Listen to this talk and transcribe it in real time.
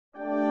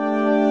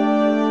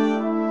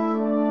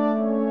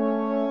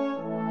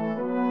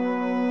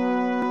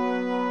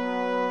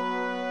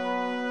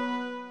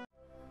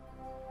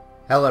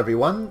Hello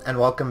everyone, and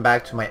welcome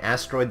back to my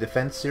Asteroid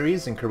Defense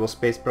series in Kerbal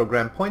Space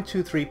Program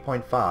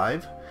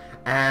 0.23.5.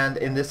 And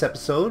in this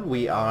episode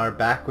we are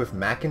back with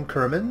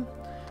Kerbin,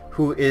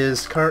 who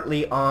is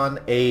currently on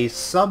a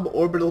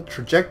suborbital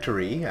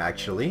trajectory,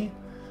 actually.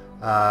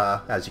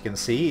 As you can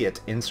see,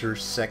 it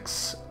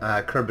intersects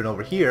Kerbin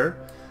over here,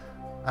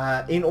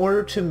 in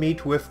order to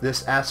meet with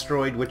this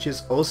asteroid, which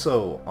is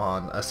also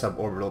on a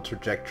suborbital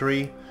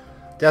trajectory,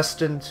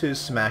 destined to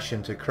smash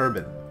into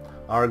Kerbin.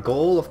 Our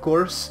goal, of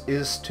course,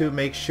 is to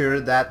make sure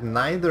that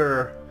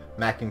neither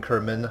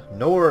Kerbin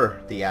nor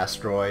the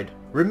asteroid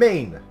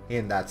remain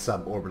in that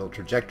suborbital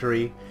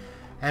trajectory.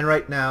 And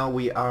right now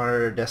we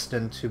are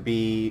destined to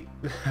be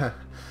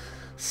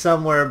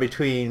somewhere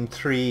between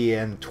 3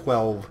 and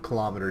 12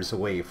 kilometers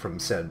away from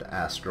said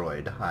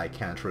asteroid. I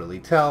can't really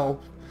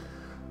tell.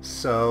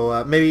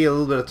 So maybe a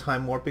little bit of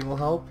time warping will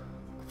help.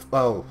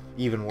 Oh,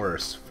 even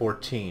worse,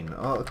 14.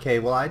 Oh, okay,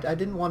 well I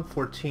didn't want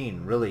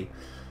 14, really.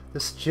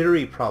 This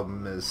jittery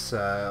problem is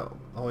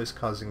always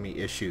causing me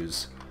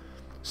issues.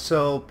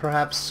 So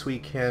perhaps we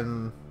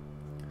can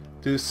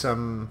do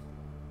some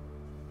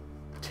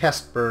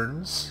test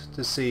burns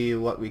to see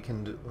what we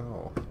can do.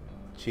 Oh,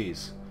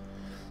 jeez.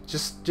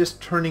 Just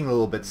turning a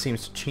little bit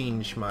seems to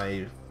change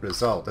my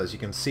result. As you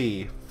can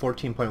see,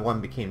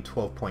 14.1 became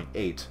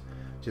 12.8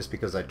 just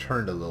because I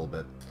turned a little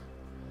bit.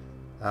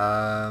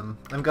 I'm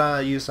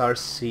gonna use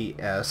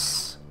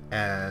RCS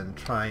and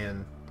try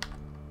and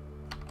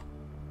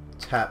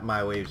tap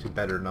my way to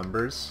better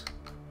numbers.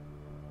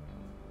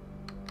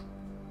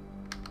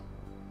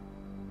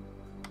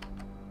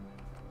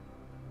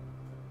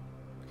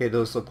 Okay,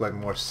 those look like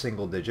more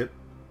single digit.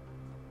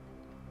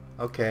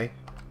 Okay.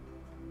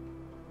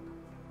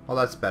 Well,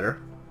 that's better.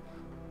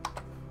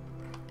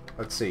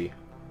 Let's see.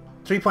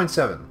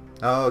 3.7.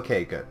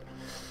 Okay, good.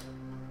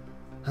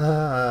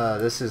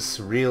 This is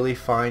really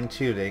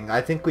fine-tuning.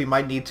 I think we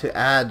might need to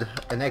add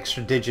an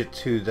extra digit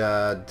to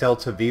the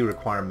delta V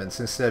requirements.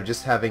 Instead of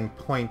just having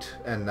point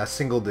and a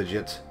single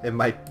digit, it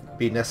might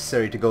be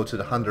necessary to go to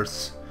the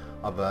hundredths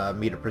of a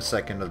meter per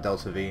second of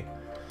delta V.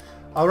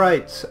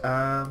 Alright,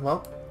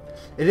 well,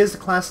 it is a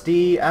Class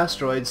D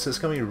asteroid, so it's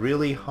going to be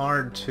really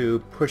hard to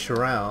push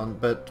around,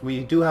 but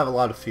we do have a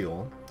lot of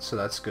fuel, so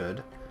that's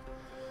good.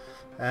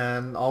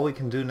 And all we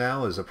can do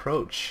now is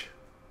approach.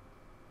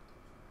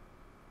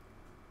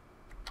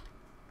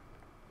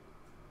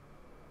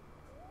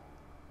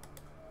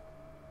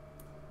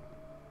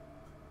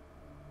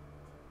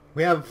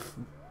 We have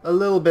a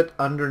little bit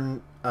under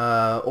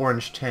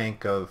orange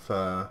tank of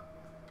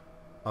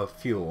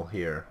fuel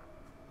here,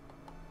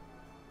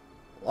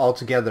 all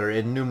together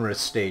in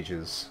numerous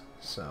stages.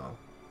 So,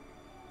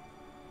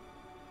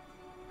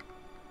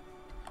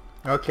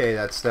 okay,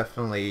 that's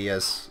definitely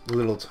as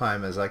little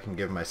time as I can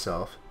give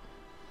myself.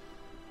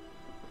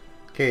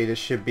 Okay, this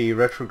should be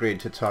retrograde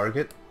to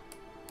target,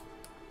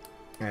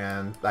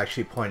 and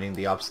actually pointing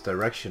the opposite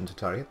direction to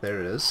target. There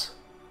it is.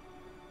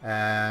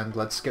 And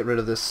let's get rid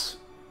of this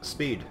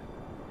speed.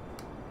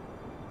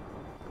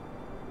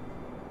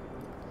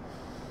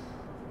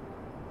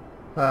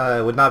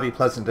 It would not be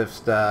pleasant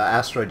if the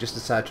asteroid just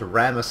decided to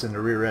ram us in the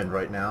rear end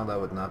right now. That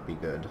would not be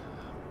good.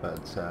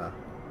 But I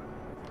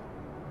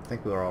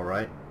think we're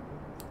alright.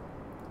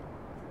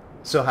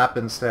 So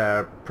happens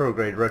that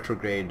prograde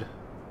retrograde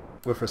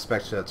with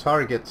respect to the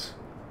target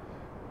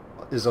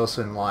is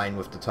also in line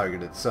with the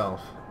target itself.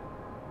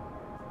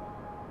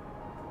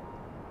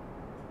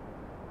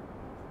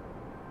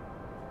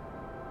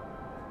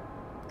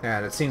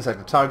 And it seems like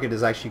the target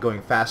is actually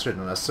going faster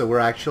than us, so we're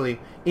actually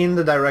in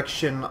the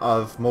direction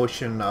of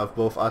motion of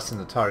both us and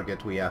the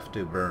target we have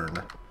to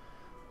burn.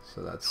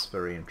 So that's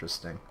very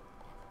interesting.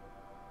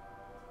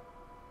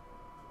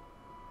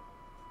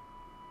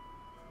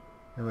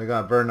 And we're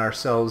gonna burn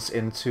ourselves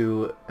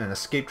into an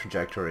escape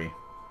trajectory.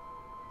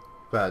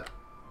 But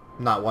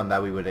not one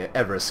that we would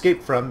ever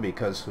escape from,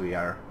 because we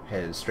are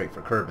headed straight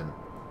for Kerbin.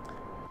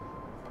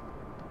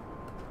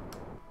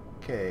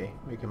 Okay,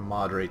 we can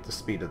moderate the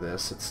speed of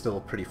this. It's still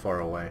pretty far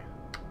away.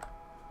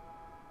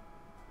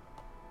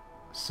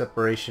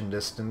 Separation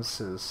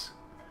distance is...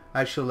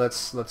 Actually,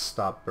 let's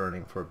stop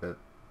burning for a bit.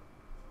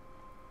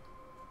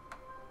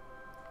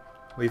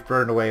 We've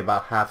burned away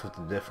about half of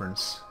the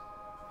difference.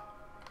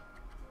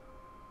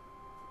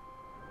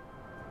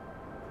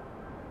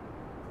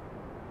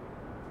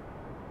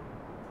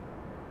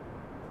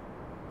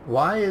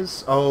 Why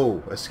is...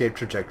 Oh, escape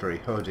trajectory.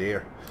 Oh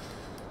dear.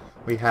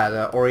 We had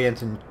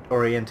an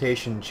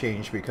orientation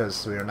change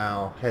because we are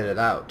now headed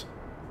out.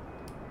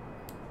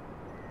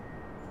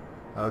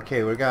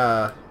 Okay, we're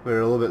a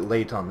little bit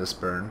late on this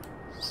burn,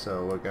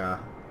 so we're gonna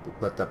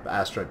let the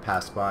asteroid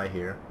pass by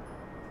here.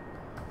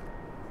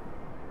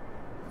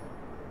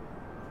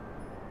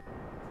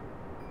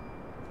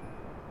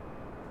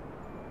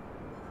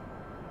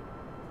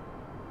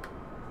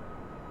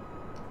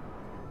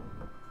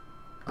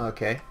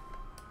 Okay.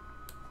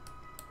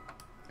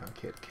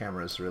 Okay, the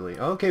camera's really...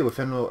 Okay,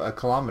 within a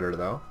kilometer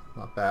though.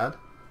 Not bad.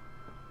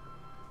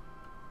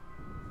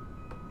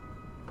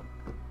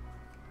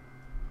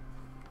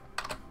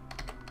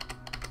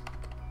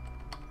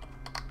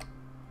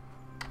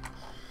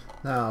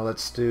 Now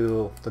let's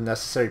do the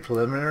necessary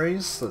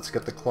preliminaries. Let's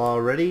get the claw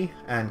ready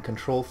and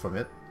control from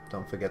it.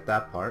 Don't forget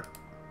that part.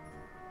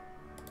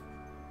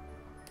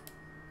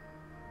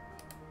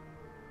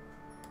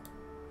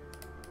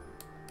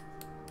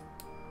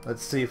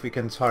 Let's see if we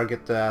can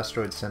target the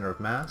asteroid center of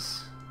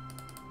mass.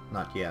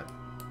 Not yet.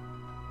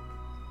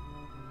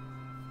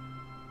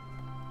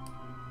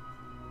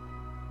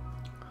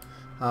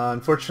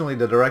 Unfortunately,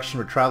 the direction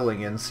we're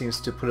traveling in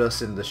seems to put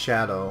us in the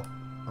shadow.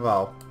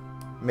 Well,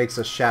 makes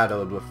us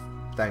shadowed with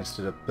thanks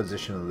to the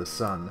position of the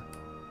sun.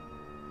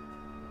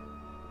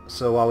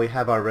 So while we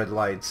have our red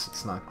lights,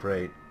 it's not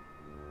great.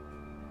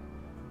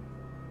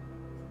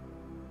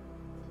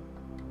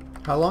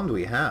 How long do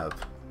we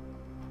have?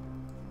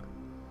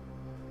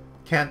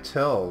 Can't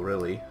tell,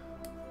 really.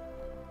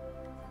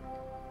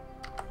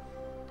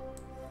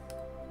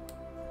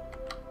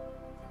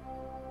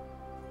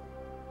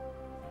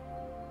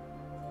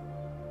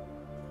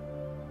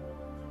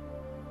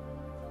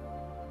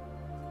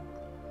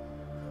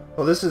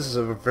 Well, this is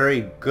a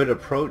very good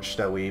approach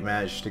that we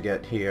managed to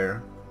get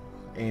here.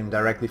 Aimed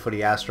directly for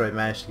the asteroid,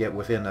 managed to get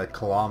within a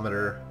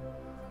kilometer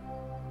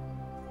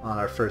on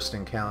our first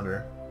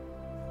encounter.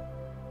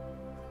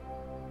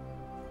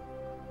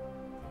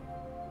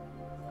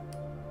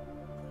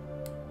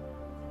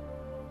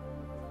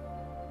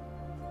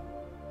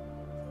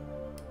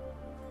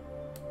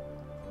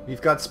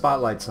 We've got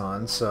spotlights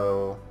on,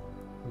 so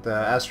the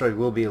asteroid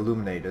will be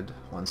illuminated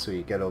once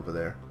we get over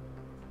there.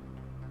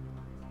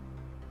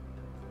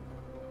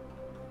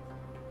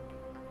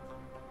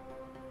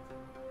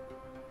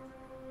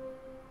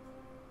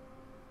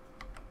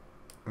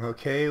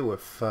 Okay,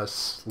 with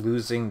us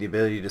losing the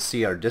ability to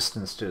see our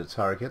distance to the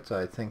target,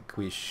 I think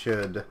we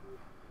should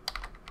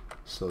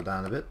slow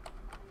down a bit.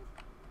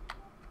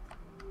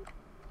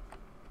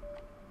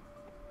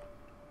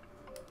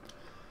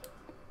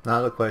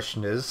 Now the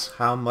question is,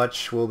 how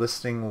much will this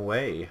thing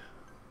weigh?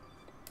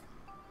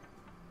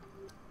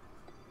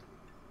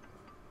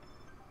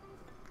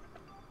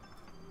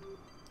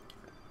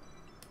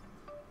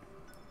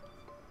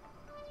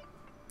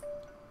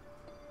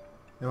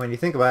 And when you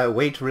think about it,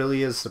 weight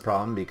really is the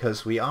problem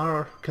because we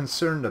are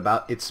concerned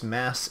about its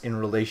mass in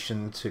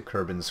relation to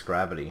Kerbin's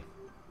gravity.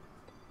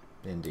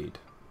 Indeed.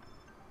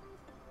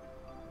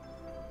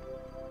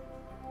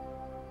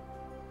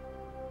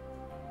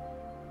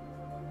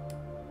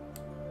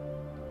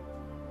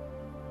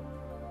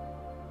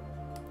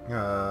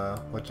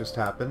 What just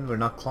happened? We're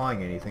not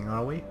clawing anything,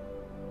 are we?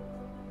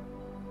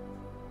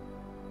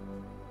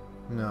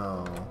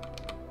 No.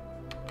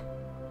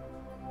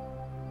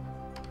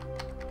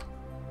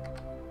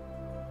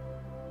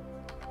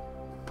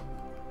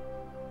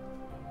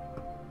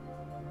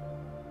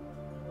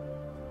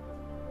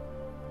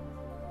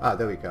 Ah,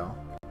 there we go.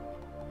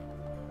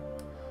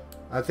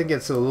 I think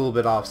it's a little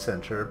bit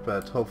off-center,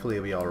 but hopefully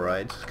it'll be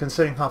alright.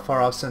 Considering how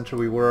far off-center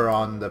we were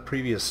on the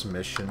previous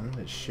mission,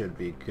 it should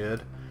be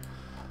good.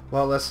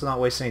 Well, let's not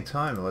waste any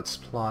time. Let's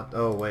plot...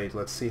 Oh, wait,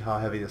 let's see how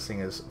heavy this thing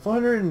is.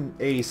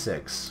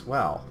 486.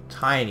 Wow,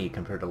 tiny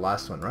compared to the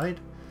last one, right?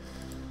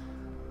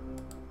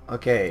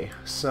 Okay,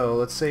 so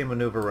let's say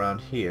maneuver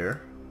around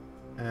here.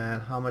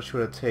 And how much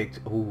would it take?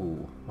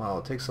 Ooh, well,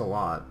 it takes a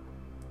lot.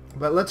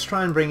 But let's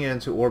try and bring it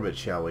into orbit,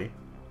 shall we?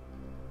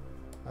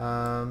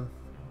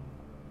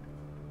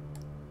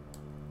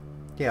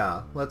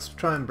 Yeah, let's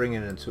try and bring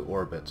it into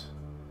orbit.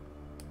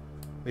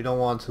 We don't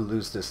want to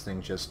lose this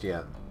thing just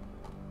yet.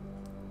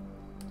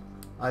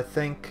 I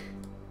think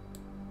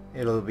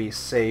it'll be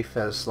safe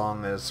as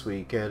long as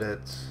we get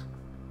it.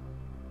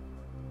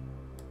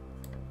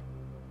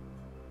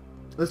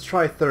 Let's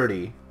try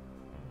 30.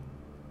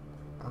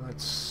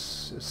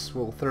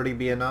 Will 30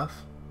 be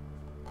enough?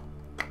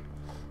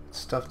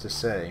 It's tough to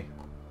say.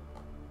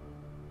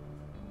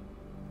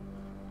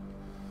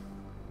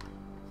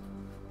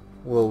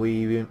 Will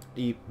we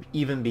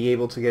even be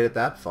able to get it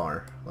that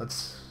far?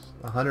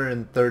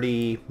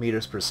 130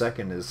 meters per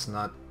second is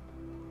not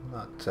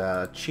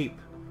cheap.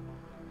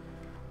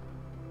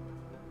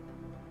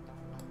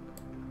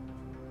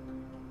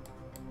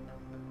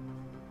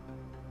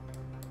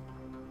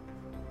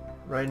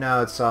 Right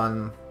now it's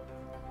on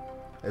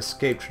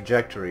escape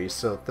trajectory,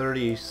 so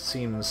 30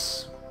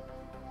 seems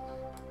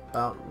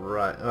about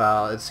right.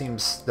 Well, it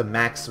seems the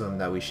maximum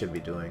that we should be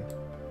doing.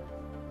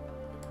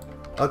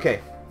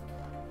 Okay.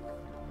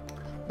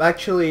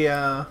 Actually,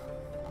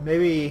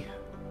 maybe...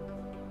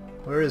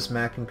 Where is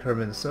Mac and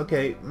Kerbin?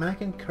 Okay, Mac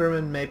and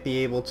Kerbin may be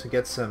able to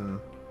get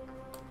some...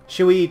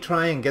 Should we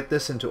try and get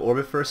this into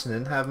orbit first and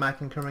then have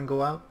Mac and Kerbin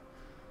go out?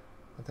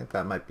 I think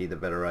that might be the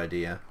better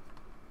idea.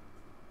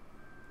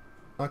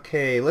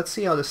 Okay, let's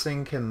see how this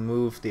thing can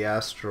move the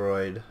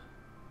asteroid.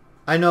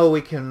 I know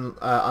we can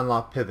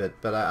unlock pivot,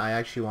 but I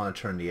actually want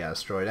to turn the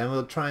asteroid. And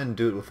we'll try and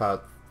do it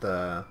without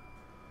the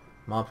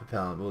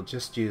monopropellant. We'll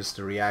just use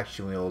the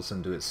reaction wheels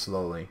and do it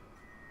slowly.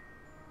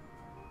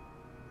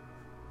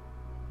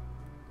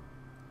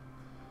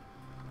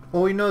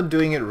 Well, we know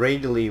doing it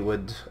radially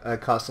would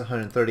cost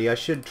 130. I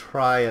should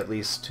try at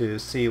least to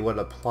see what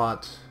a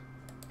plot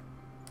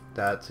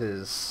that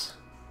is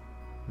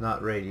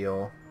not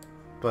radial.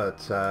 but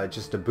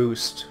just a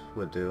boost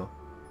would do.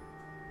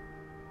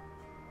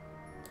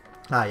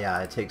 Ah, yeah,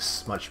 it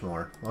takes much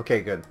more.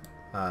 Okay, good.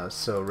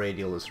 So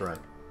radial is right.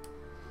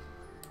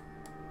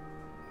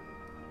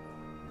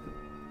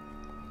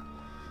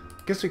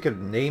 Guess we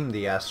could name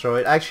the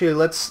asteroid. Actually,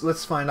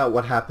 let's find out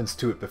what happens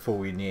to it before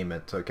we name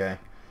it. Okay,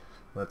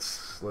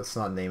 let's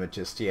not name it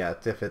just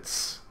yet. If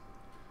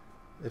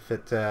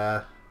it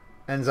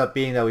ends up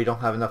being that we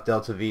don't have enough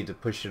delta V to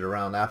push it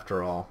around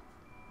after all,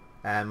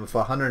 and with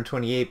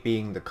 128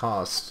 being the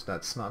cost,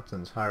 that's not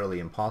entirely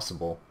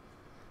impossible.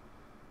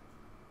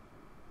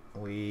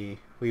 We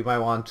might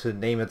want to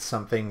name it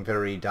something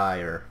very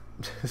dire,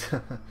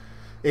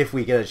 if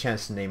we get a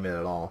chance to name it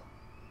at all.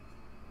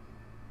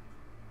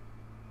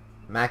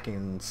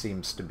 Mackin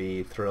seems to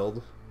be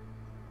thrilled,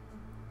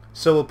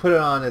 so we'll put it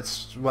on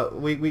its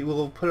we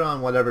will put it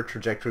on whatever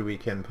trajectory we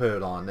can put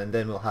it on, and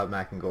then we'll have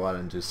Mackin go out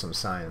and do some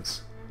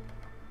science.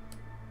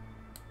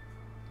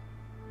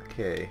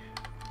 Okay,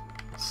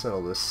 let's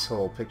settle this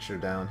whole picture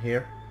down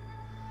here.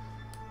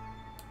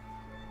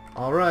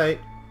 All right.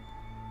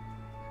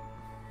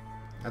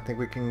 I think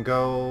we can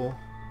go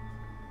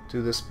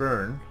do this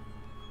burn.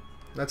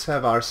 Let's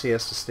have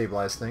RCS to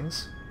stabilize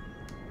things.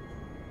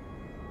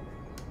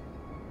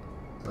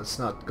 Let's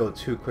not go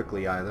too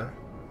quickly either.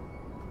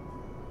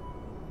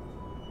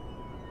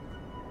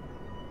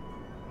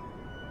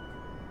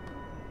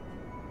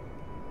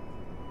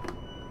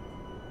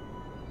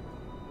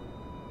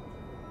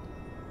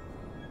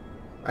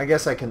 I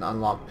guess I can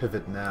unlock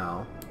pivot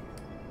now.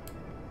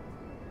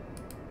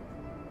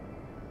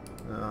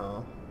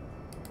 No.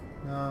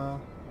 No.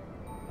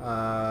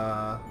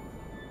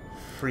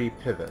 Free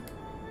pivot.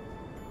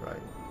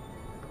 Right.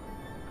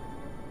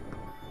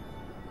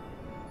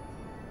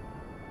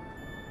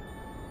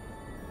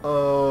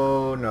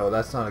 Oh no,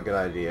 that's not a good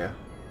idea.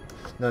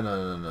 No.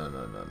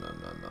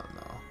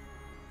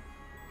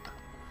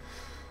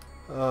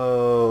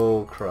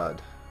 Oh crud.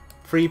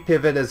 Free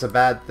pivot is a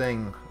bad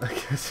thing.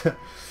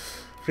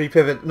 Free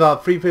pivot. No,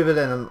 free pivot,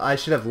 and I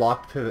should have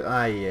locked pivot.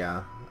 Ah,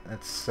 yeah.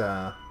 It's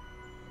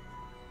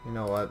you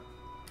know what?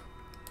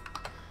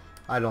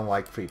 I don't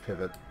like free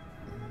pivot.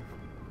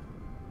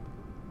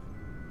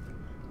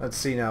 Let's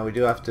see now, we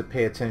do have to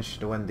pay attention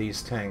to when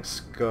these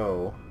tanks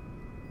go,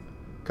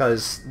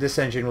 because this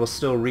engine will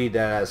still read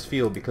that as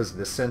fuel because of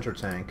the center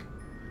tank,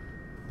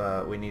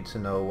 but we need to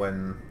know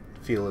when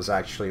fuel is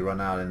actually run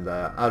out in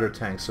the outer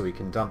tank so we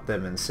can dump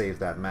them and save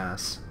that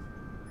mass.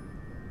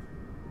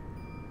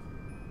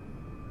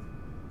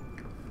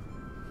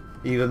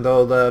 Even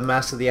though the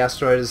mass of the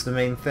asteroid is the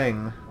main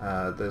thing,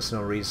 there's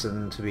no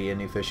reason to be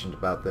inefficient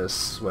about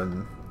this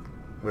when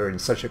we're in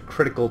such a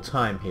critical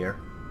time here.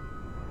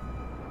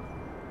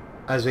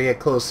 As we get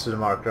close to the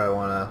marker, I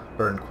want to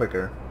burn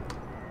quicker.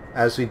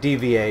 As we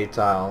deviate,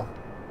 I'll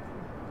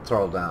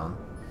throttle down.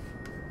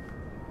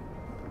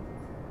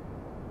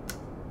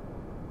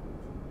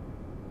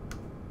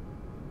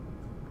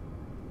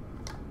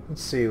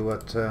 Let's see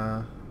what...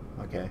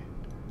 okay.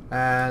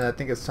 And I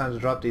think it's time to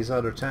drop these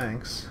other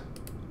tanks.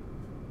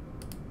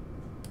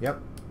 Yep.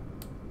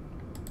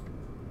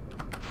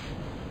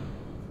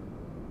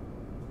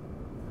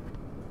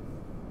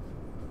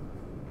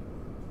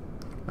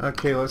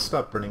 Okay, let's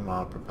stop burning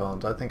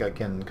monopropellant. I think I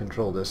can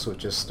control this with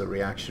just the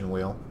reaction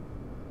wheel.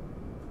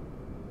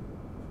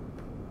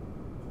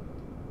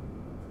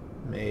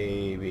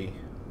 Maybe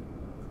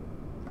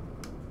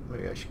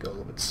I should go a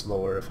little bit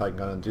slower if I'm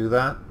gonna do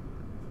that.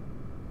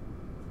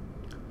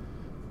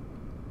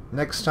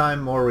 Next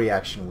time, more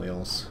reaction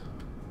wheels.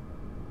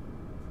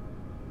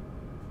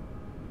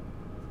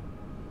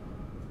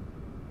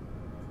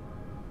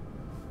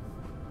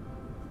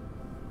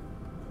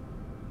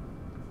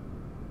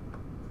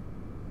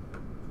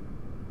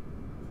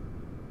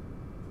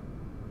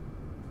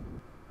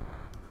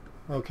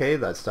 Okay,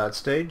 that's that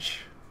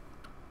stage.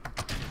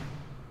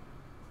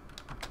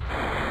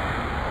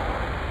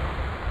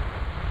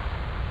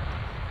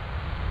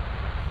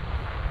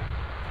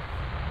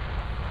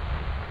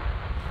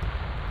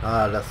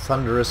 Ah, the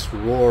thunderous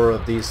roar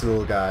of these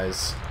little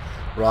guys.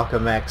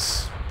 Rock'em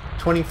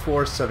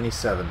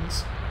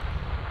 2477s.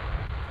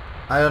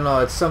 I don't know,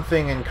 it's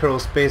something in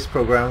Kerbal Space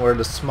Program where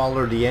the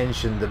smaller the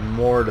engine, the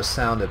more the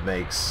sound it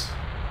makes.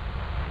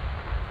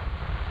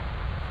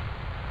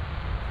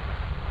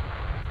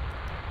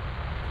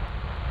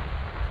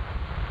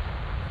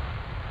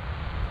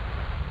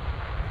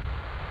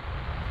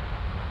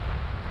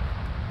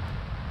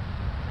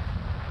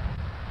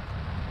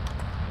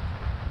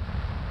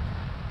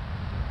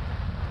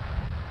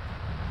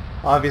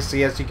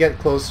 Obviously, as you get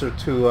closer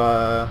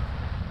to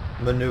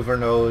maneuver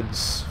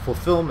node's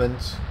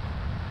fulfillment,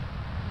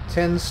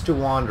 tends to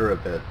wander a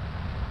bit.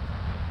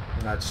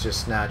 And that's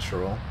just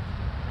natural.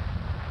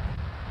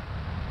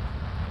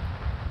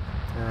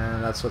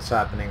 And that's what's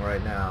happening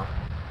right now.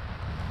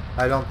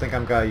 I don't think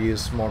I'm gonna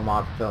use more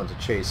mod propellant to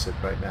chase it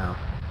right now.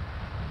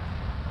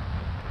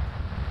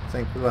 I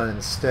think what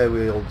instead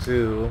we'll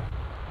do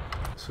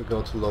is we'll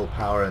go to low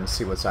power and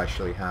see what's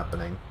actually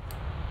happening.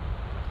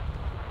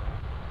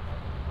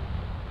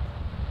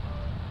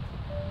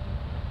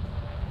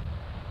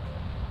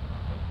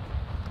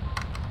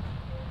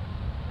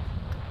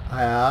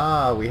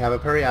 Ah, we have a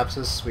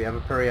periapsis. We have a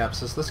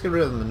periapsis. Let's get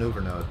rid of the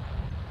maneuver node.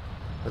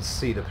 Let's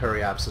see the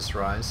periapsis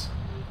rise.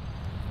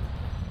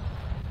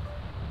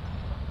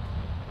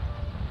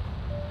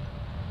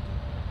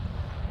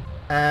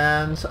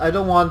 And I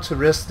don't want to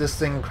risk this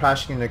thing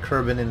crashing into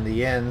Kerbin in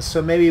the end,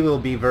 so maybe we'll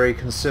be very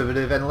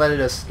conservative and let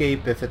it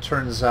escape if it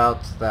turns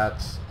out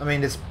that... I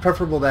mean, it's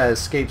preferable that it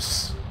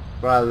escapes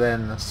rather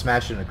than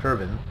smash into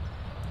Kerbin.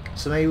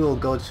 So maybe we'll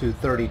go to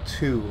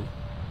 32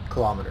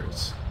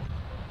 kilometers.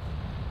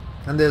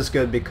 And this is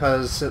good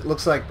because it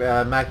looks like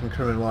Mac and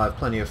Kerbin will have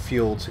plenty of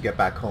fuel to get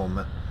back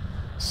home.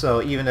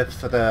 So even if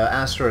the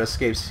asteroid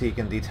escapes, he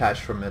can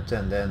detach from it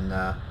and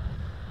then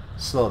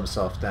slow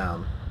himself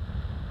down.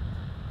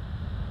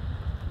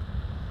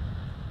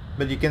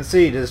 But you can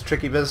see this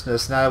tricky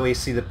business. Now that we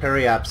see the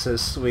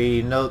periapsis,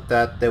 we note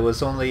that there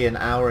was only an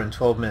hour and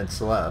 12 minutes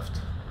left.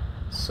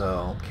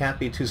 So can't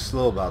be too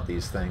slow about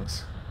these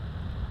things.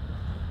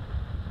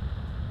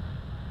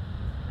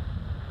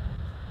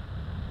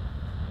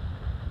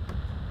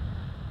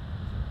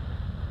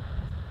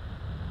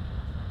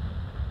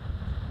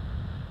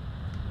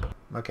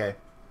 Okay.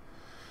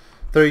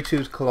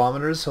 32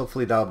 kilometers,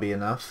 hopefully that'll be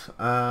enough.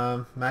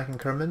 Mac and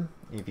Kerbin,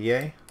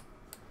 EVA.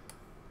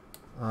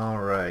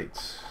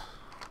 Alright.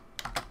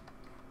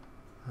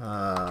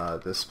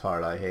 This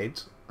part I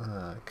hate,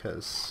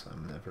 because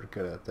I'm never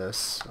good at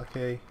this.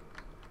 Okay.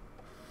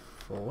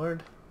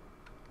 Forward.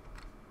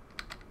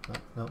 No,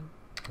 no,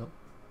 no.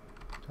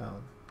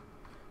 Down.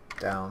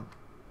 Down.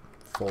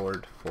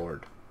 Forward,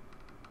 forward.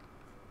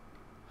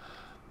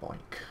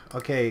 Boink.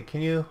 Okay,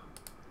 can you...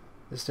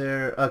 Is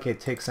there... Okay,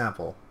 take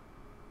sample.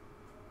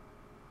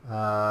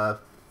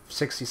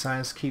 60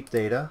 science, keep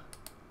data.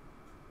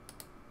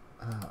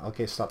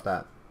 Okay, stop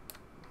that.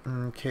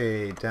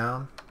 Okay,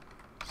 down,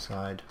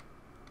 side,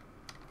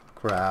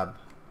 grab,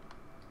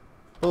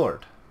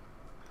 board.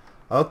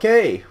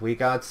 Okay, we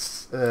got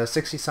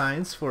 60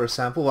 science for a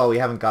sample. Well, we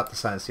haven't got the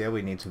science yet.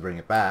 We need to bring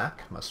it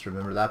back. Must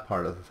remember that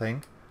part of the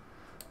thing.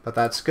 But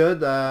that's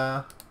good.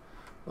 Well,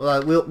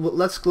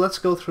 let's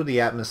go through the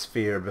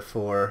atmosphere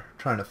before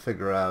trying to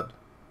figure out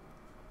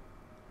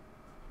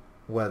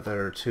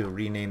whether to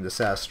rename this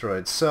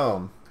asteroid.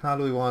 So, how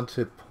do we want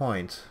to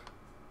point?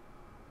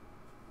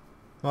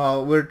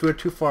 Well, we're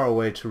too far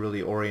away to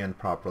really orient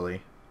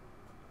properly.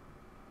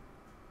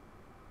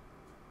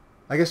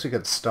 I guess we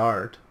could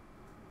start.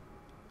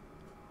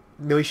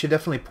 We should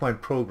definitely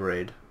point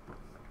prograde.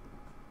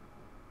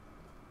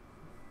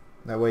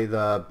 That way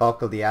the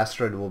bulk of the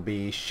asteroid will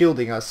be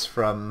shielding us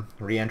from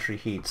re-entry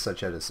heat,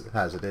 such as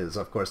it is.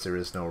 Of course there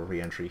is no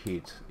re-entry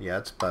heat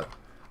yet, but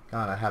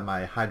God, I had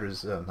my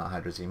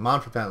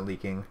monopropellant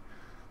leaking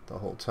the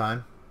whole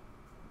time.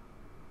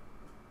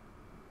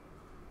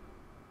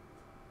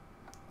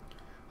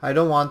 I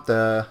don't want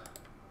the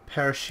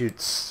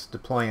parachutes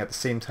deploying at the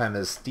same time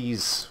as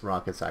these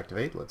rockets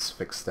activate. Let's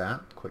fix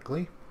that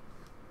quickly.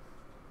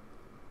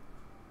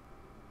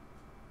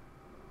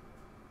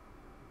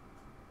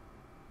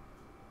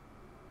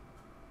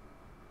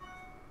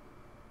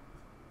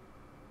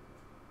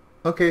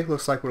 Okay,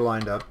 looks like we're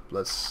lined up.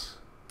 Let's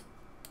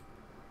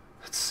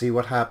see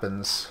what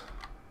happens.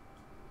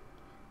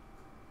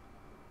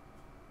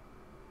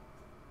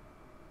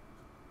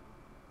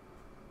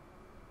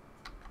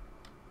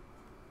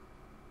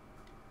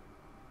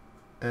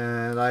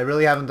 And I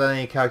really haven't done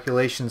any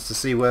calculations to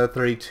see whether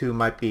 32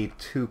 might be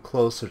too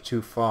close or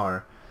too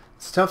far.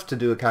 It's tough to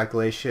do a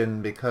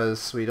calculation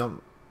because we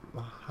don't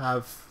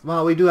have...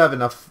 Well, we do have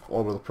enough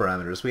orbital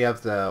parameters. We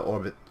have the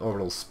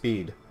orbital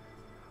speed.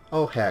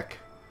 Oh heck.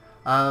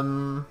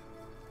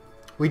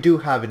 We do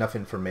have enough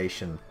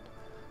information.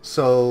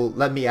 So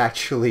let me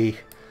actually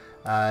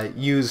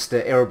use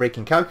the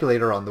aerobraking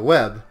calculator on the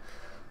web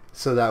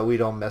so that we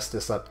don't mess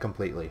this up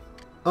completely.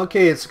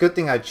 Okay, it's a good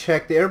thing I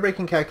checked. The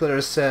aerobraking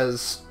calculator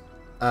says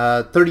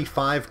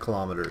 35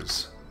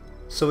 kilometers.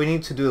 So we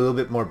need to do a little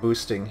bit more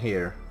boosting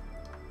here.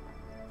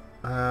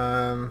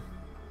 And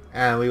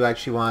we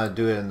actually want to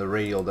do it in the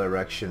radial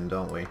direction,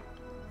 don't we?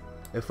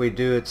 If we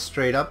do it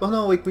straight up... Oh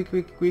no, we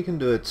can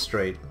do it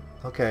straight.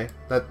 Okay,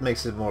 that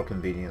makes it more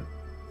convenient.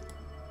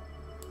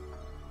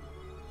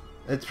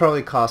 It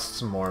probably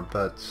costs more,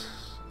 but...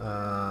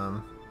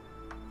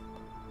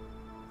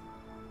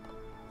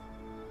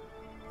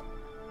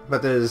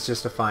 But it is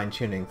just a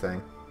fine-tuning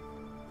thing.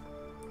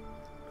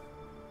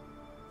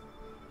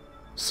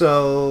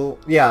 So,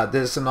 yeah,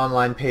 there's an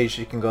online page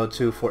you can go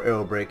to for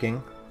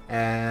aerobraking,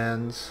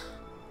 and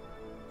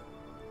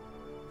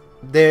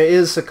there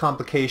is a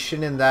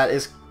complication in that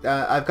is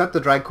I've got the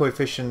drag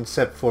coefficient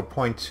set for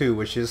 0.2,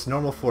 which is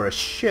normal for a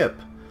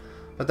ship,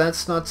 but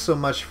that's not so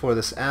much for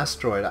this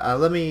asteroid. I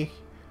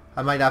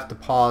might have to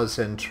pause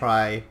and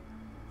try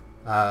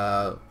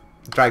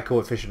drag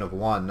coefficient of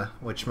 1,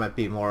 which might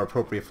be more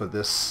appropriate for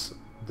this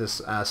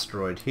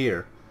asteroid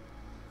here.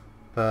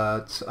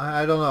 But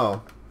I don't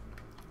know.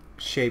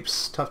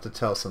 Shapes tough to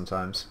tell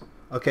sometimes.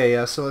 Okay,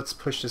 yeah, so let's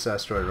push this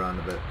asteroid around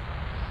a bit.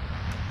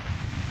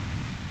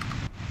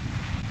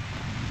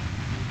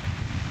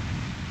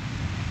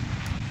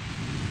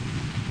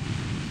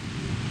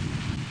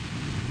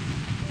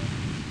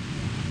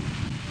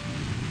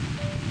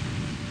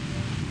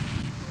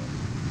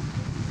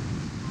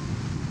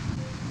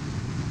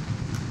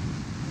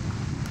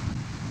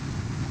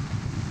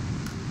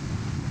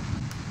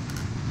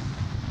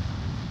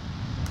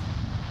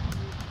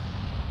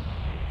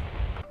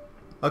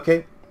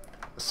 Okay,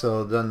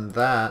 so then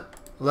that.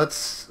 Let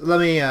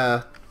me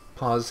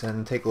pause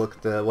and take a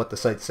look at what the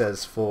site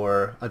says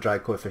for a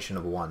drag coefficient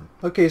of 1.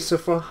 Okay, so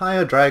for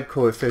higher drag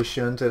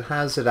coefficient, it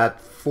has it at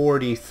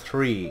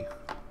 43.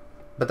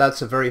 But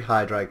that's a very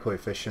high drag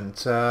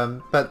coefficient.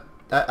 But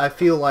I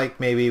feel like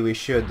maybe we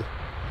should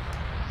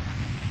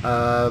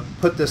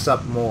put this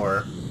up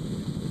more.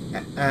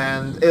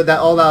 And that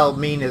all that'll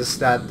mean is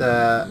that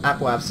the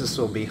apoapsis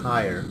will be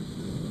higher.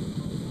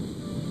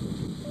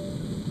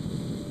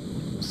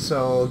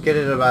 So get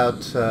it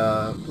about,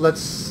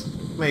 let's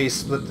maybe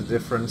split the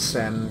difference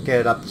and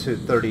get it up to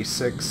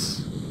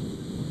 36.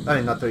 I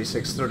mean, not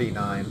 36,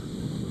 39.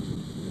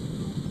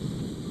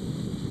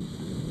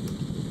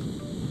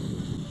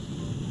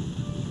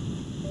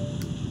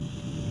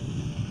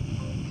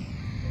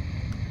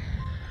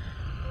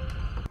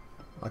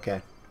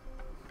 Okay.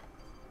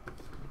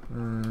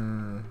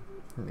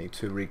 Need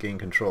to regain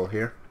control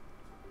here.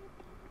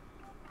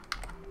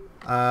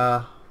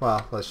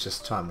 Well, let's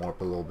just time warp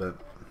a little bit.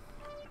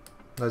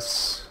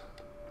 Let's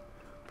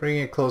bring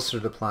it closer to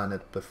the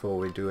planet before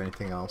we do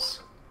anything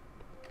else.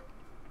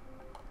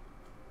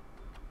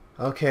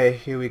 Okay,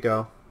 here we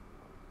go.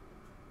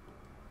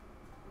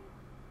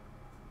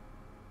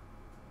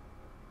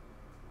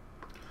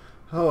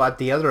 Oh, at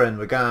the other end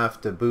we're gonna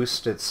have to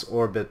boost its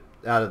orbit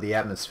out of the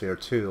atmosphere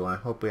too. I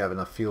hope we have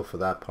enough fuel for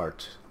that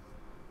part.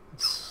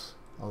 It's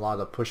a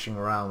lot of pushing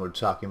around we're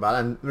talking about.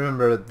 And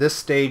remember, this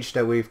stage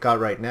that we've got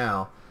right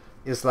now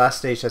is the last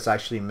stage that's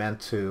actually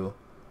meant to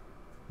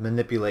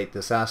manipulate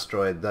this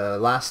asteroid. The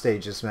last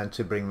stage is meant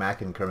to bring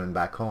Mac and Kerbin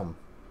back home.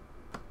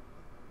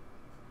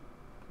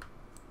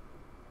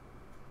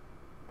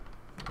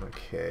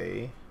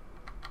 Okay.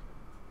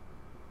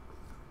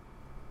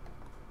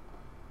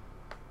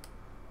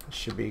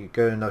 Should be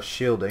good enough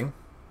shielding.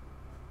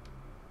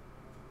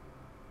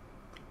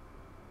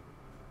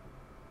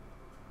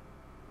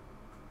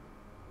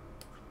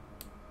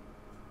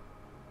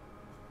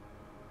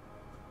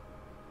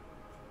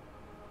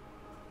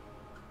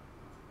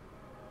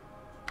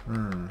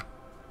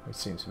 It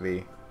seems to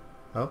be...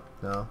 Oh,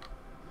 no.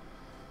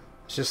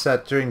 It's just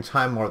that during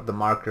time warp the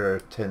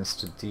marker tends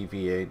to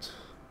deviate.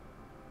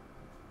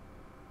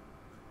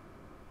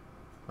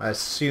 I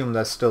assume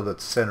that's still the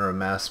center of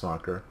mass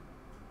marker.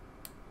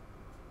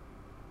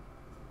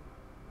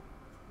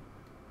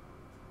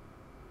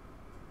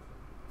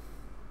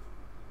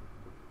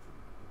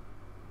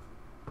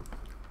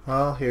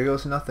 Well, here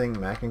goes nothing,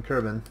 Mac and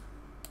Kerbin.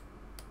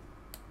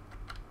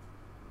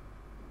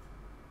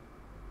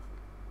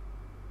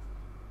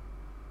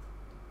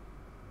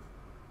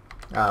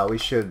 We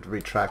should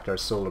retract our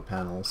solar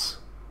panels.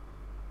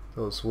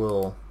 Those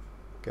will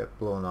get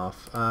blown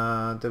off.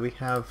 Did we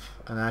have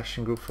an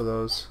action group for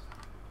those?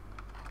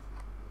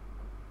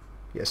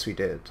 Yes, we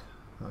did.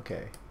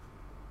 Okay.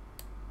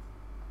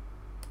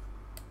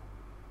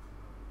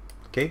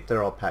 Okay,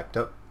 they're all packed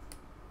up.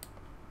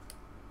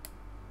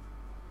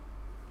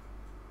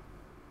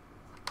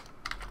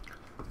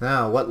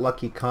 Now, what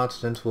lucky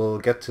continent will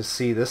get to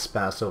see this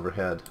pass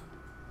overhead?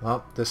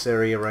 Well, this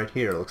area right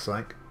here, looks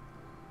like.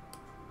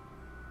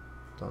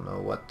 Don't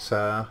know what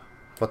to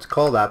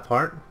call that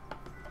part.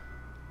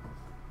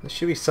 There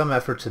should be some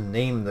effort to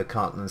name the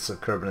continents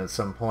of Kerbin at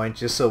some point,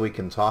 just so we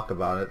can talk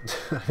about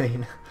it. I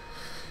mean,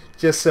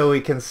 just so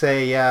we can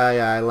say, yeah,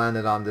 I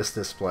landed on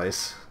this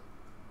place.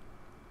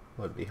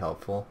 Would be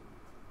helpful.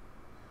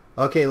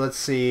 Okay, let's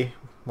see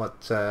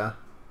what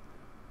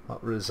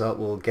result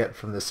we'll get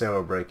from this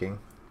aerobraking.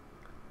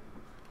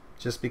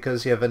 Just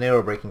because you have an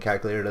aerobraking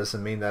calculator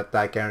doesn't mean that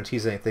that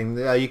guarantees anything.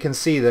 You can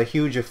see the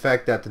huge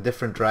effect that the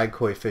different drag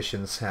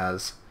coefficients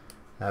has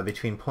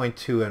between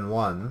 0.2 and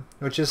 1,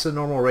 which is the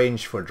normal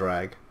range for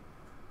drag.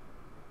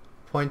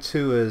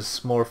 0.2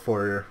 is more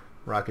for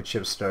rocket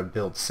ships that are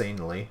built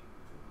sanely,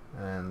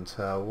 and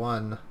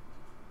 1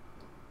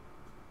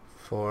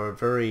 for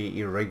very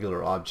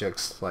irregular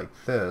objects like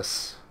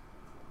this.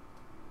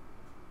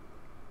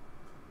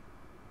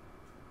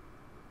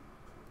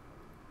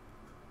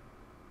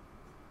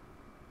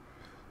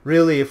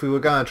 Really, if we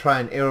were going to try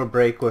an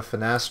aerobrake with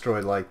an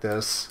asteroid like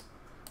this,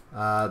 the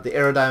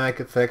aerodynamic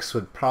effects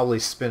would probably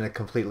spin it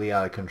completely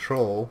out of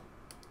control.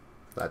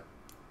 But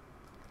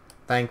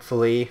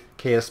thankfully,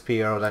 KSP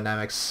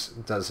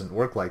aerodynamics doesn't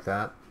work like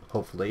that.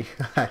 Hopefully.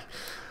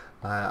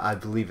 I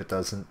believe it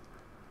doesn't.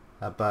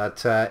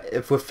 But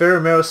if with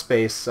Ferrum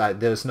Aerospace,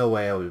 there's no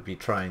way I would be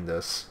trying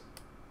this.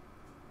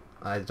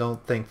 I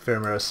don't think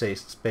Ferrum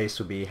Aerospace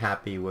would be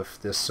happy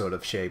with this sort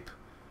of shape.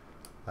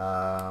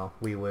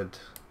 We would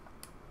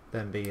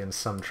then be in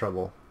some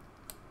trouble.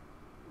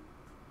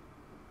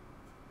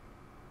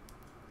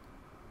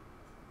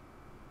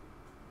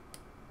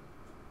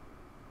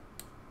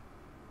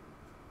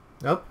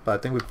 Nope, I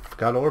think we've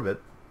got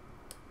orbit.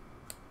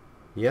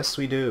 Yes,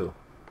 we do.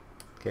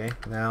 Okay,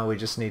 now we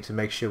just need to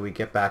make sure we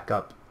get back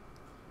up.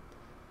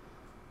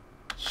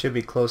 Should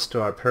be close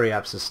to our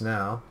periapsis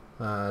now.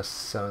 Our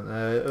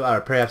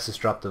periapsis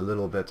dropped a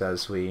little bit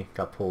as we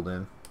got pulled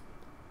in.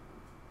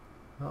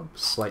 Oh,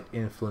 slight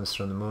influence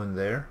from the moon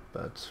there,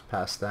 but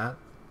past that.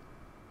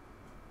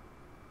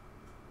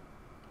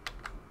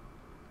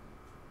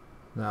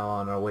 Now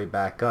on our way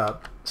back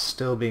up,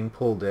 still being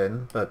pulled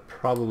in, but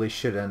probably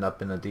should end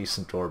up in a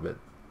decent orbit.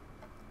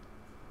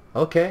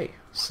 Okay,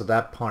 so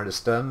that part is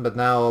done, but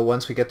now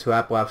once we get to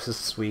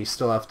apoapsis, we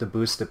still have to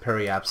boost the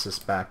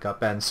periapsis back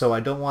up, and so I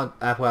don't want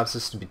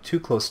apoapsis to be too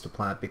close to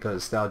plant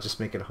because that'll just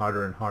make it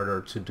harder and harder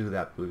to do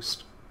that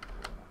boost.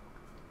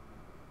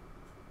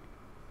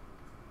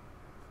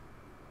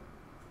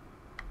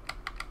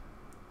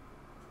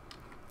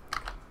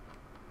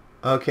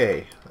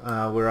 Okay,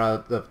 we're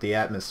out of the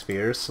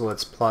atmosphere, so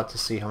let's plot to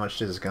see how much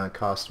this is going to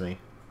cost me.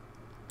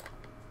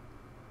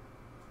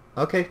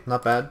 Okay,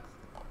 not bad.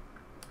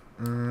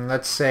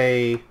 Let's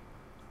say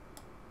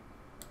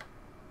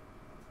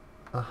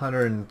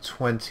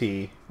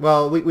 120.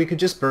 Well, we could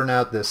just burn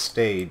out this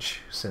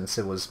stage since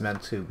it was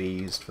meant to be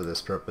used for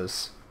this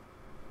purpose.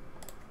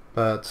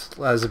 But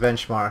as a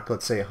benchmark,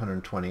 let's say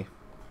 120.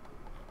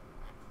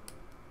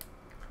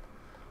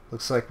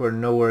 Looks like we're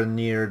nowhere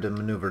near the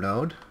maneuver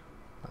node.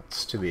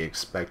 That's to be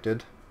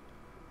expected.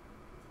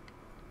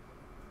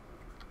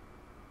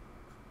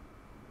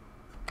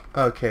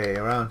 Okay,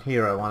 around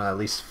here I want to at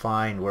least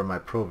find where my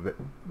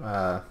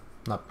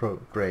not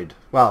prograde,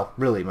 well,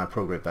 really my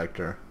prograde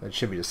vector. It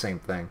should be the same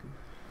thing.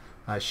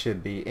 I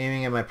should be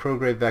aiming at my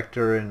prograde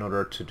vector in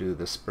order to do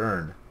this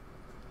burn.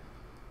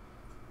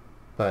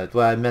 But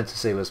what I meant to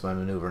say was my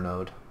maneuver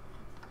node.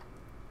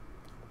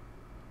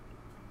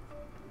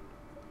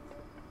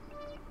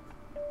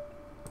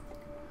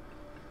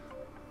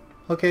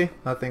 Okay,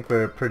 I think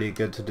we're pretty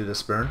good to do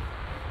this burn.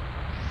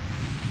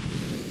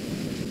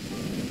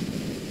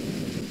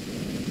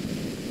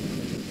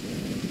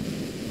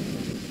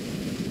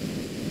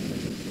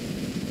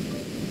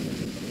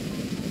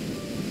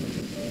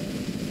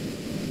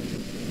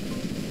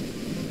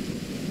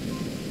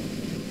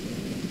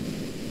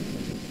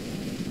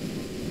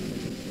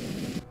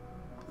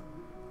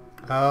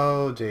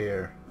 Oh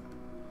dear.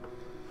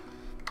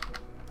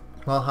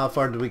 Well, how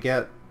far did we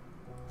get?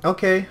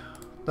 Okay,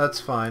 that's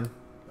fine.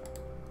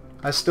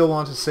 I still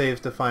want to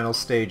save the final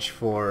stage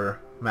for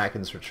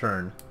Macken's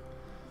return.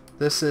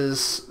 This is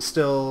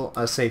still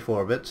a safe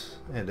orbit.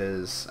 It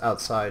is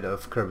outside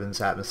of Kerbin's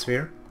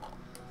atmosphere.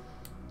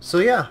 So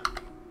yeah,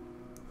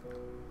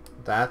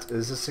 that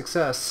is a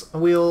success.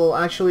 We'll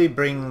actually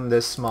bring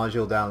this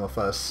module down with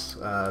us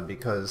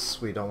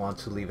because we don't want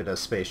to leave it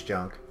as space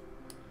junk.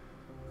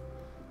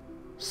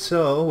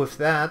 So with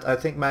that, I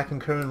think Mac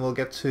and Kerbin will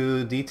get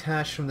to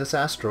detach from this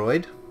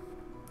asteroid,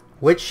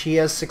 which he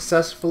has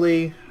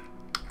successfully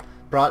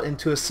brought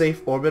into a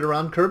safe orbit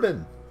around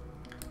Kerbin.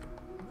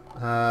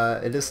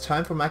 It is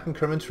time for Mac and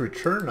Kerbin to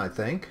return, I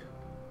think.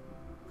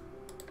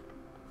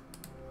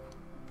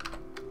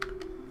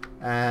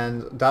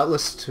 And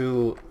doubtless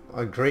to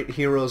a great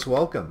hero's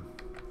welcome.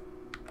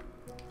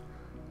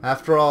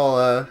 After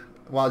all,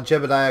 while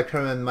Jebediah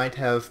Kerbin might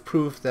have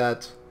proved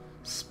that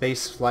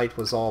space flight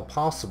was all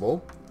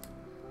possible,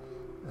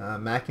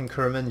 Mac and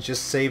Kerbin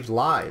just saved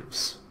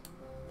lives.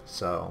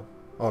 So,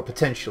 or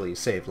potentially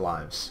saved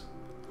lives.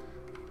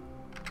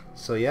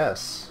 So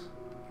yes.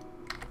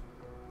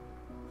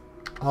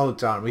 Oh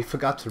darn, we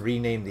forgot to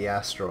rename the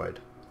asteroid.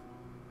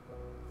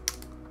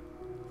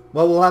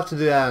 Well, we'll have to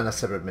do that on a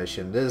separate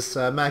mission. This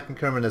Mac and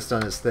Kerbin has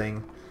done his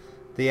thing.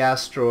 The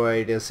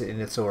asteroid is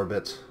in its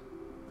orbit,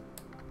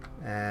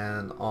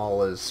 and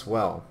all is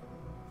well.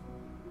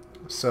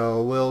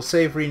 So we'll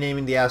save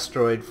renaming the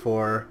asteroid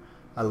for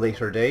a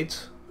later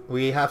date.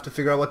 We have to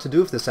figure out what to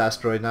do with this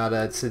asteroid now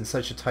that it's in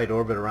such a tight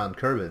orbit around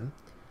Kerbin.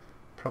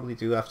 Probably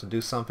do have to do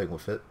something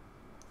with it.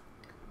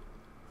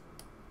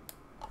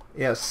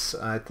 Yes,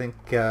 I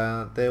think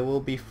there will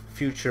be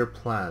future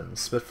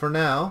plans, but for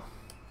now,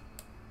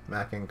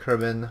 Mac and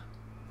Kerbin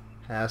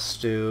has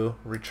to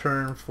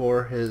return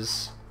for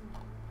his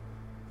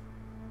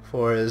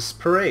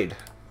parade.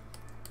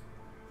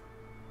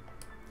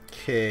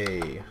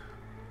 Okay.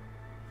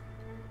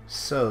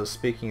 So,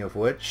 speaking of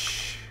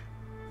which,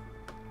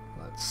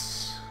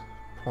 let's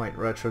point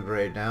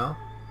retrograde now.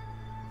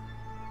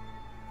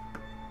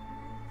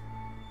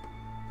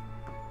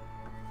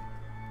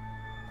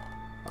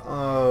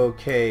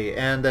 Okay,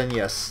 and then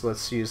yes,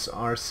 let's use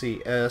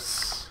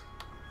RCS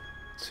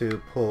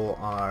to pull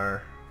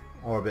our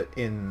orbit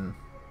in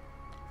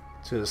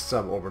to the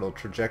suborbital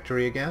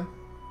trajectory again.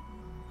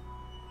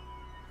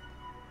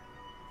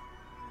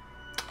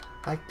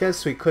 I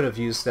guess we could have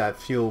used that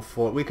fuel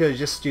for... We could have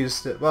just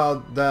used it...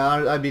 Well,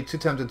 I'd be too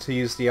tempted to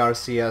use the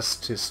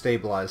RCS to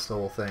stabilize the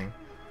whole thing.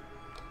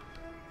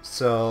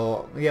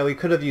 So, yeah, we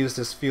could have used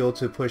this fuel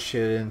to push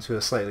it into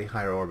a slightly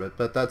higher orbit,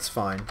 but that's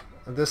fine.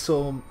 This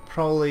will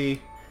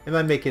probably... It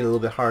might make it a little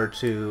bit hard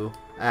to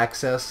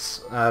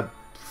access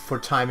for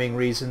timing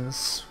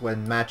reasons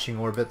when matching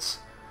orbits.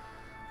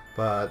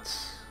 But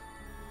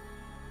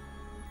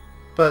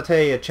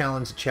hey, a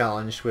challenge is a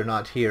challenge. We're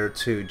not here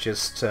to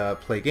just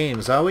play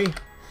games, are we?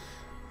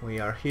 We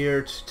are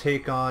here to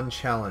take on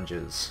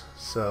challenges.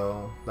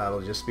 So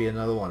that'll just be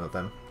another one of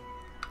them.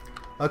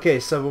 Okay,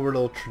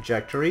 suborbital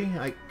trajectory.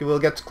 We'll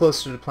get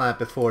closer to the planet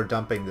before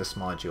dumping this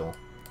module.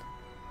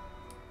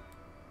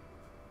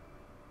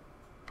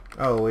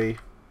 Oh, we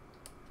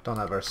don't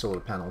have our solar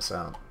panels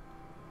out.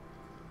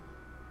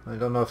 I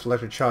don't know if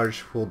electric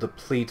charge will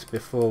deplete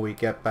before we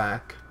get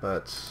back,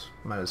 but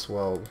might as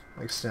well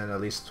extend at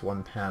least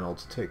one panel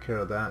to take care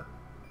of that.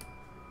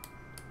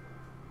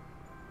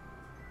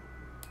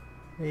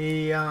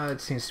 Yeah, it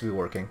seems to be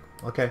working.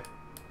 Okay.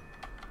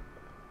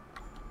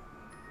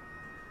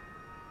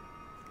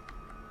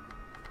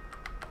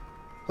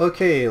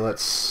 Okay,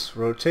 let's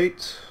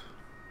rotate.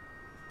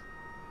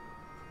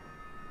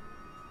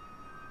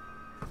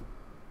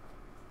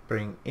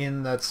 Bring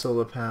in that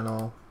solar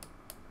panel.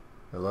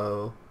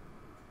 Hello.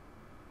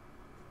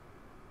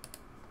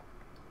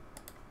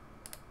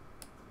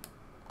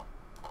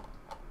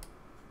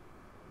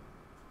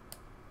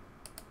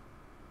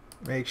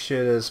 Make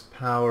sure there's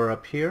power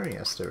up here.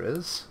 Yes, there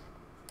is.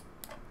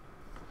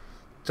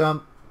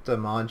 Dump the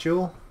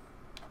module,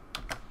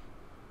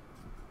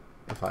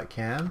 if I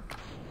can.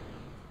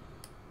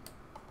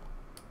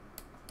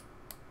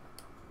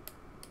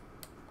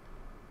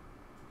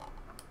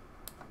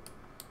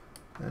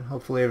 And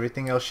hopefully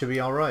everything else should be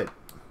alright.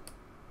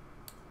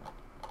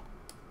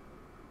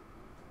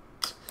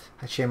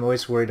 Actually, I'm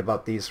always worried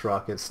about these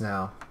rockets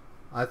now.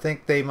 I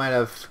think they might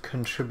have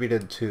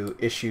contributed to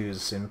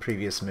issues in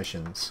previous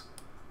missions.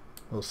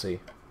 We'll see.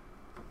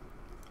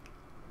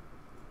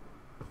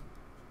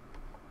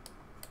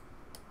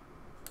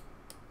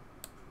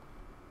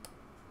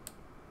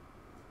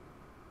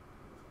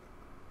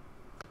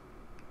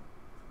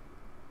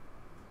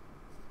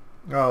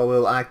 Oh,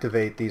 we'll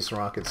activate these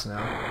rockets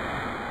now.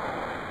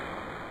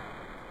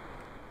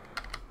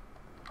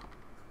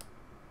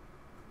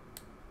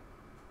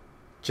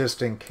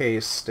 Just in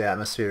case the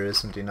atmosphere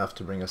isn't enough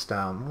to bring us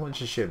down,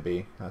 which it should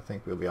be. I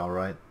think we'll be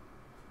alright.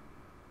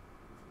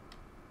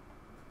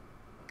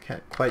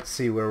 Can't quite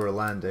see where we're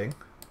landing.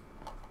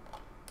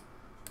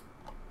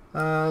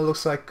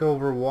 Looks like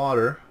over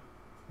water,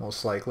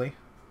 most likely.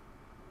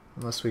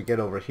 Unless we get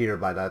over here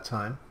by that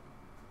time.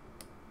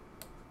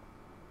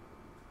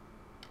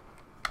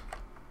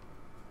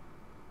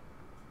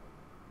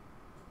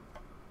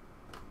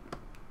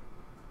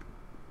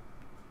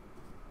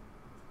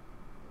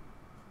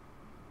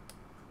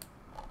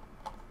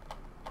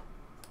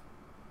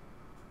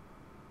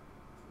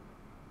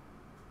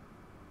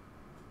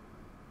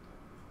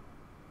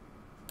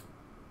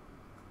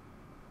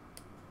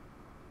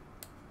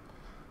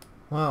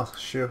 Well,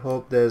 sure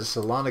hope there's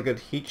a lot of good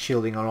heat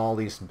shielding on all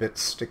these bits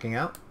sticking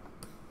out.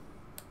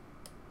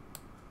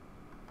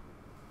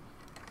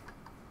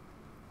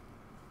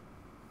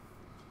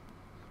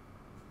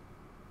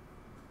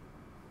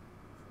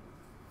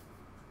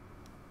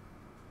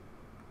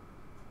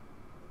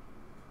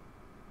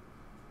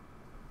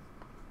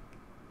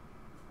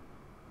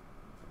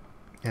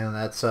 And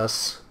that's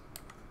us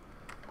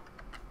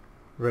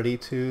ready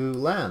to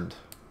land.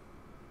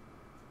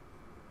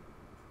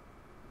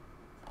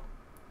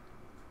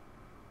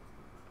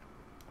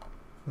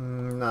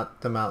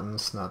 Not the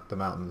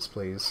mountains,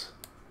 please.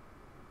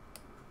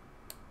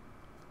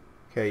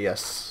 Okay,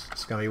 yes,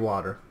 it's gonna be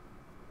water.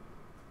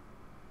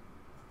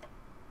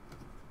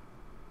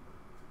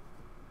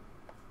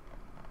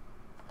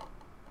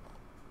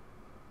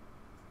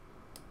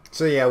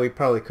 So yeah, we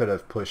probably could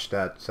have pushed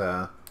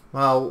that,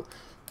 well,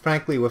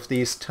 frankly, with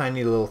these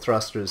tiny little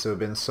thrusters, it would have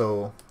been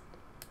so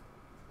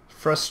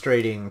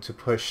frustrating to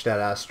push that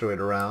asteroid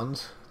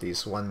around.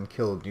 These 1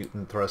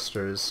 kilonewton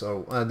thrusters,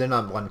 or they're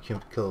not 1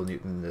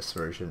 kilonewton in this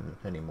version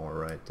anymore,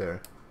 right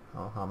there.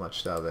 Oh, how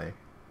much are they?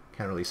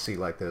 Can't really see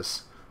like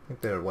this. I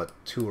think they're what,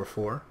 2 or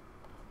 4?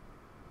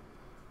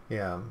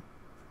 Yeah.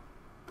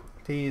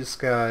 These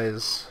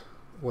guys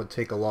would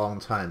take a long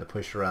time to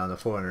push around a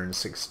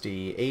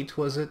 468,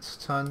 was it,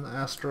 ton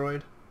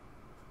asteroid?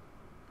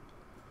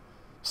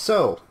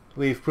 So,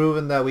 we've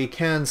proven that we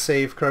can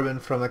save Kerbin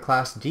from a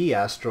Class D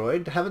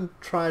asteroid. Haven't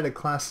tried a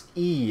Class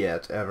E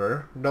yet,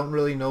 ever. Don't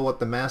really know what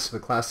the mass of a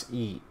Class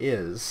E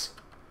is.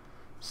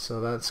 So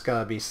that's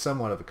gotta be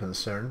somewhat of a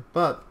concern.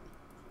 But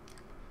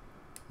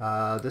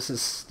this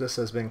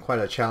has been quite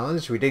a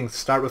challenge. We didn't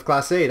start with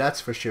Class A,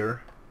 that's for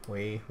sure.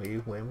 We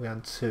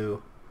went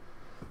to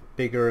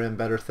bigger and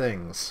better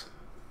things.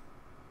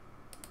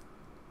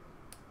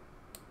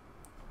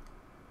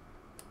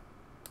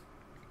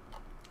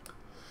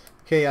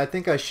 Okay, I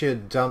think I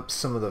should dump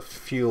some of the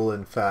fuel,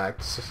 in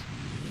fact.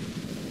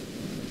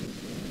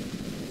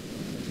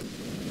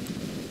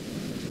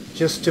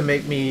 Just to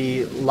make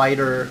me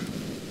lighter,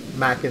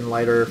 Mackin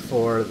lighter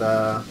for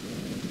the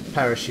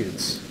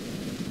parachutes.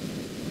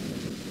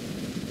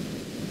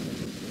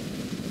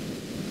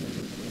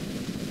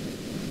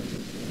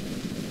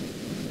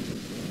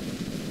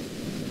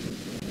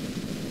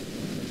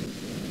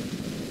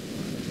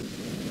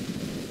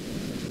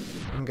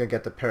 I'm gonna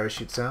get the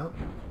parachutes out.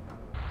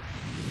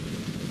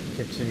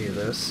 Continue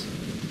this.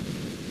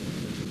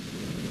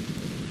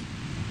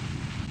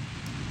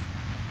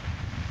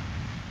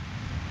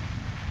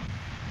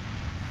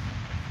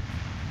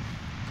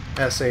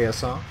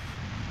 SAS off.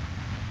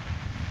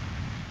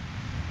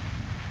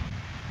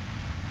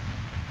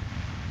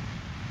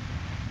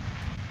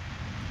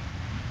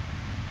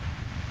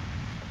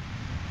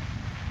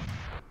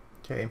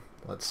 Okay,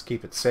 let's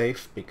keep it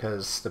safe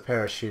because the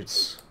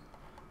parachutes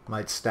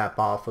might snap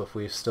off if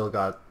we've still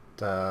got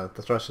the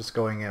thrusters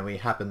going and we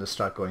happen to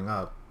start going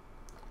up.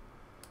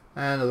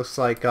 And it looks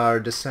like our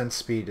descent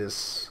speed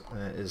is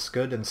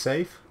good and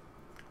safe,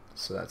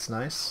 so that's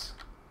nice.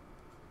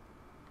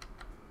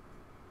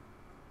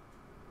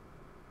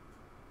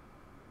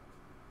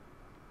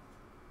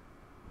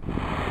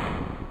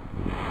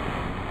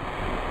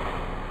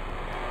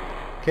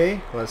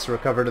 Okay, let's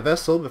recover the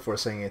vessel before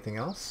saying anything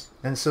else.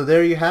 And so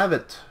there you have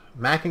it.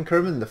 Mac and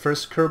Kerbin, the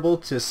first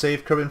Kerbal to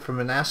save Kerbin from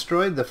an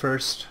asteroid, the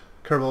first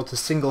Kerbal to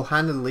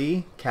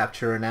single-handedly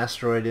capture an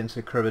asteroid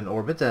into Kerbin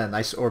orbit, and a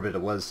nice orbit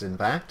it was in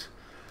fact.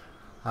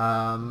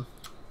 Got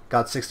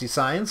 60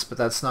 science, but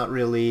that's not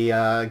really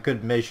a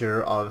good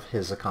measure of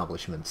his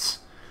accomplishments.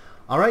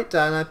 Alright,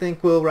 and I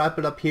think we'll wrap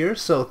it up here,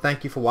 so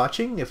thank you for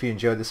watching. If you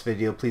enjoyed this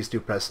video, please do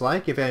press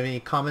like. If you have any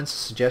comments or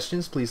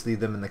suggestions, please leave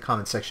them in the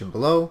comment section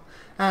below,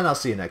 and I'll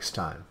see you next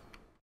time.